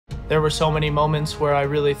There were so many moments where I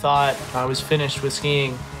really thought I was finished with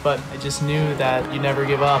skiing, but I just knew that you never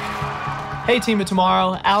give up. Hey Team of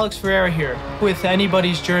Tomorrow, Alex Ferreira here. With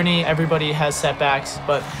anybody's journey, everybody has setbacks,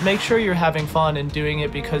 but make sure you're having fun and doing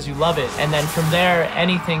it because you love it. And then from there,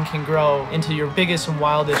 anything can grow into your biggest and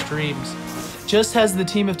wildest dreams. Just as the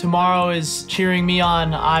Team of Tomorrow is cheering me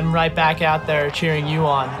on, I'm right back out there cheering you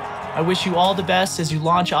on. I wish you all the best as you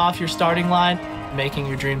launch off your starting line, making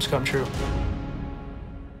your dreams come true.